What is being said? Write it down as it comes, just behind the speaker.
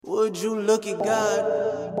Would you look at God?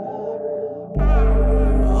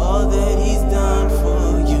 All that He's done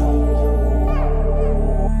for you.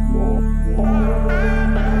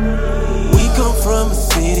 We come from a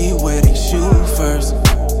city where they shoot first.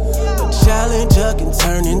 A challenger can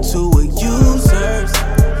turn into a user.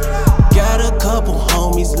 Got a couple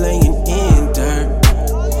homies laying in dirt,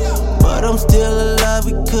 but I'm still alive,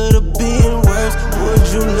 we could've been worse. Would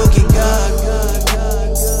you look at God?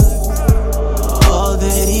 All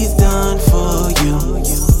that He's done for you.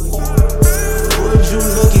 Would you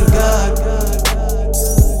look at God?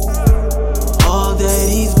 All that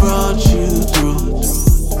He's brought you through.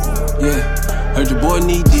 Yeah, heard your boy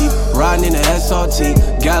knee deep, riding in the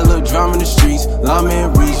SRT. Got a little drama in the streets, llama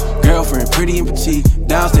in reach. Girlfriend pretty and petite,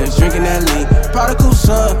 downstairs drinking that lean. Prodigal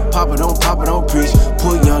son, pop it, don't preach.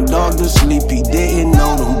 Put young dog to sleep, he didn't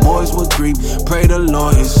know them boys would creep. Pray the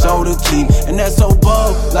Lord his soul to keep, and that's so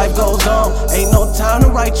bold, life goes on. Ain't no time to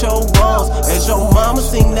right your wrongs. As your mama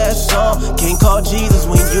sing that song, can't call Jesus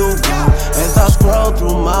when you gone. As I scroll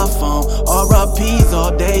through my phone, RIPs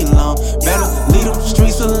all day long. Better leave them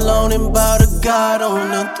streets alone and bow to God on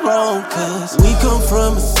the throne. Cause we come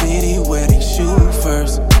from a city where they shoot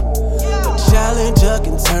first. Challenger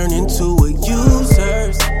can turn into a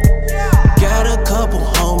user. Got a couple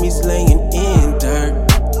homies laying in dirt,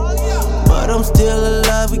 but I'm still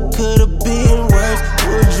alive, we could've been worse.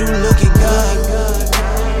 Would you look at God?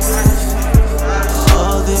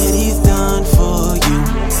 All that He's done for you.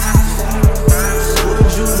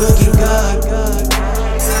 Would you look at God?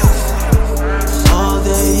 All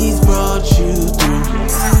that He's brought you through.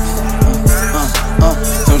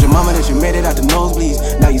 Told your mama that you made it out the nosebleeds.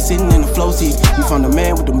 Now you sitting in the flow seats. You found a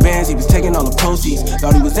man with them bands, he was taking all the proceeds.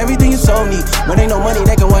 Thought he was everything your soul need, but ain't no money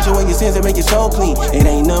that can wash away your sins and make your soul clean. It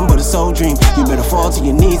ain't nothing but a soul dream. You better fall to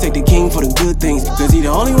your knees, take the king for the good things, cause he the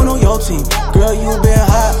only one on your team. Girl, you been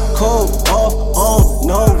hot, cold, off, on,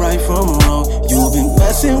 no right from wrong. You been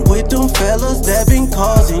messing with them fellas that been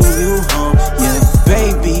causing you harm. Yeah,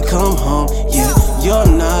 baby, come home. Yeah, you're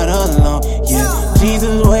not alone. Yeah,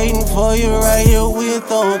 Jesus waiting for you right here with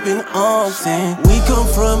open arms. And we come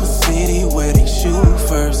from a city where they shoot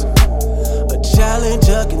first. A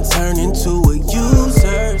challenger can turn into a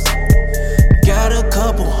user. Got a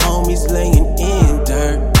couple homies laying in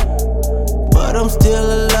dirt, but I'm still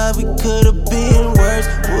alive, we could've been worse.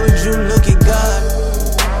 Would you look at God?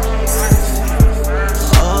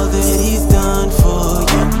 All that He's done for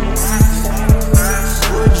you.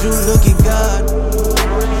 Would you look at God?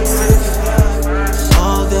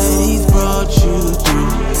 All that He's brought you through.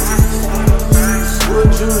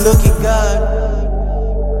 Would you look at God?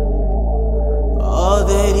 All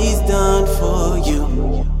that He's done for you.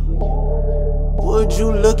 Would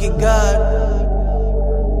you look at God?